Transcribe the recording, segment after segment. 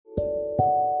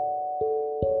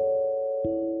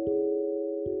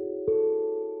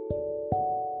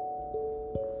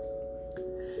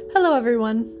Hello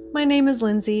everyone, my name is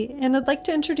Lindsay and I'd like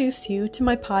to introduce you to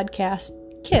my podcast,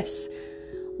 KISS,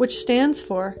 which stands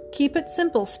for Keep It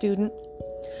Simple Student,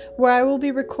 where I will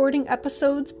be recording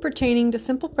episodes pertaining to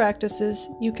simple practices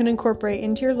you can incorporate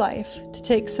into your life to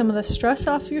take some of the stress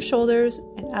off your shoulders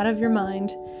and out of your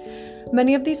mind.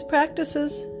 Many of these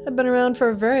practices have been around for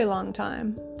a very long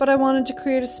time, but I wanted to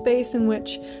create a space in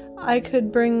which I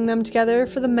could bring them together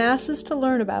for the masses to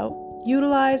learn about,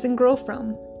 utilize, and grow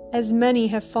from, as many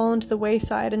have fallen to the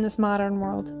wayside in this modern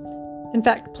world. In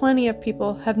fact, plenty of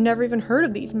people have never even heard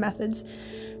of these methods,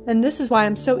 and this is why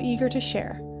I'm so eager to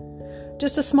share.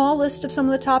 Just a small list of some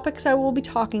of the topics I will be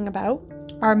talking about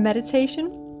are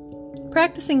meditation,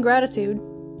 practicing gratitude,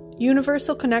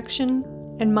 universal connection,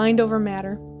 and mind over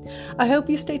matter. I hope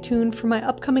you stay tuned for my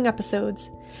upcoming episodes,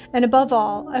 and above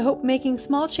all, I hope making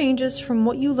small changes from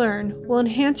what you learn will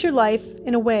enhance your life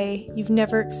in a way you've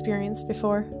never experienced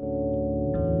before.